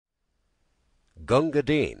Gunga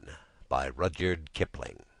Din by Rudyard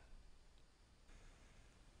Kipling.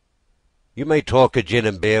 You may talk of gin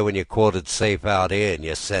and beer when you're quartered safe out here and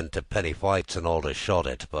you're sent to penny fights and all to shot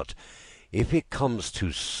it, but if it comes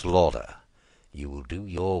to slaughter, you will do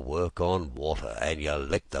your work on water, and you'll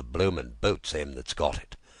lick the bloomin' boots him that's got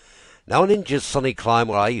it. Now in India's sunny clime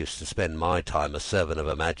where I used to spend my time a servant of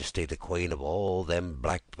Her Majesty the Queen of all them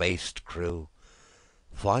black-faced crew,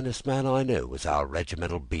 the finest man I knew was our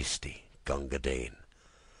regimental beastie, Gunga Din.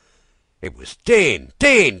 It was Din,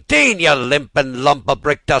 Din, Din, you limpin' lump of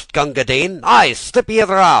brick dust, Gunga Din. Aye, slippy of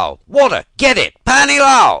the row. Water, get it, panny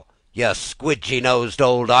low, you squidgy-nosed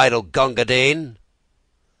old idol, Gunga Din.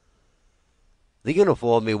 The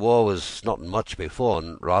uniform he wore was not much before,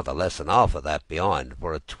 and rather less than half of that behind,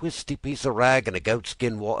 for a twisty piece of rag and a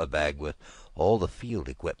goatskin water bag with all the field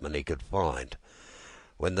equipment he could find.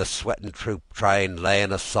 When the sweatin' troop train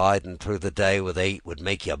layin' a-sidin' through the day with heat would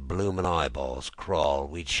make your bloomin' eyeballs crawl,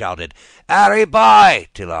 we'd shouted "Harry by!"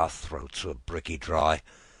 till our throats were bricky dry,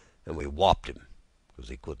 and we whopped him 'cause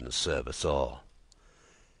he couldn't serve us all.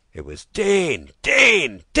 It was Din,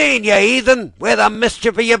 Din, Din, you heathen! Where the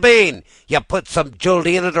mischief have you been? You put some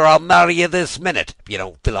juldy in it, or I'll marry you this minute, if you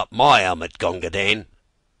don't fill up my helmet, Gunga Din.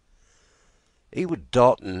 He would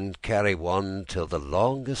dot and carry one till the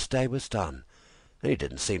longest day was done, and he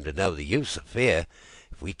didn't seem to know the use of fear.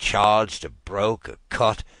 If we charged or broke or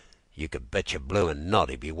cut, you could bet your bloomin'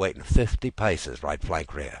 nut he'd be waiting 50 paces right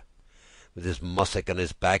flank rear. With his mussick on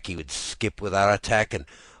his back, he would skip with our attack and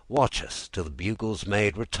watch us till the bugles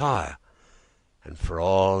made retire, and for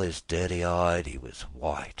all his dirty-eyed, he was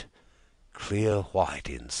white, clear white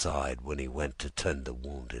inside when he went to tend the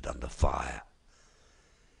wounded under fire.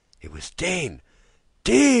 It was Din,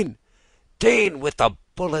 Din, Din, with the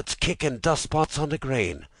bullets kicking dust spots on the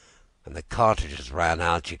green. When the cartridges ran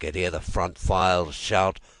out, you could hear the front files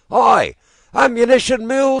shout, "Hi! Ammunition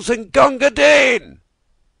mules and Gunga Din!"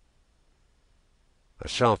 I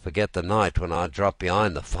shan't forget the night when I dropped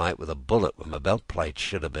behind the fight with a bullet where my belt plate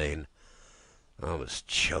should have been. I was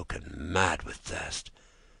choking mad with thirst,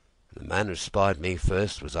 and the man who spied me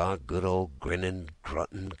first was our good old grinning,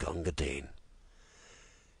 grunting Gunga Din.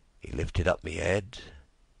 He lifted up me head,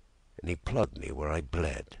 and he plugged me where I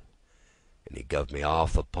bled, and he guv me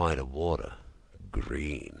 1/2 pint of water,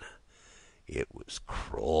 green. It was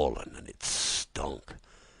crawling and it stunk,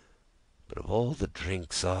 but of all the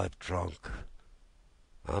drinks I've drunk,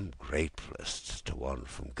 I'm gratefullest to one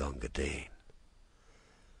from Gunga Din.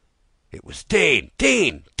 It was Din,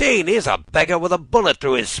 Din, Din, here's a beggar with a bullet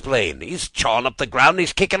through his spleen. He's chawing up the ground,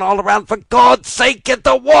 he's kicking all around. For God's sake, get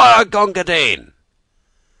the water, Gunga Din!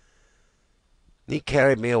 He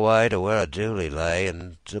carried me away to where a dooley lay,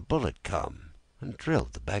 and a bullet come and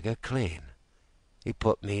drilled the beggar clean. He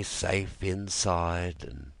put me safe inside,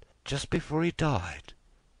 and just before he died,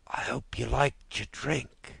 "I hope you liked your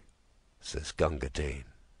drink," says Gunga Din.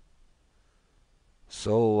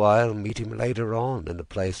 So I'll meet him later on in the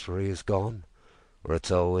place where he is gone, where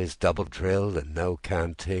it's always double drilled and no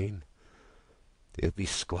canteen. He'll be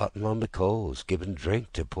squatting on the coals, giving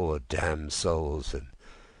drink to poor damned souls, and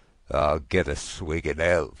I'll get a swig in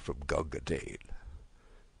hell from Gunga Din.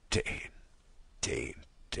 Din, Din,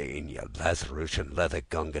 Din, you Lazarusian leather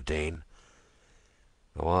Gunga Din.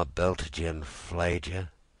 Oh, I belted you and flayed you.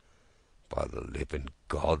 By the living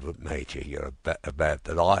God that made you, you're a better man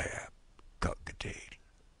than I am, Gunga Din.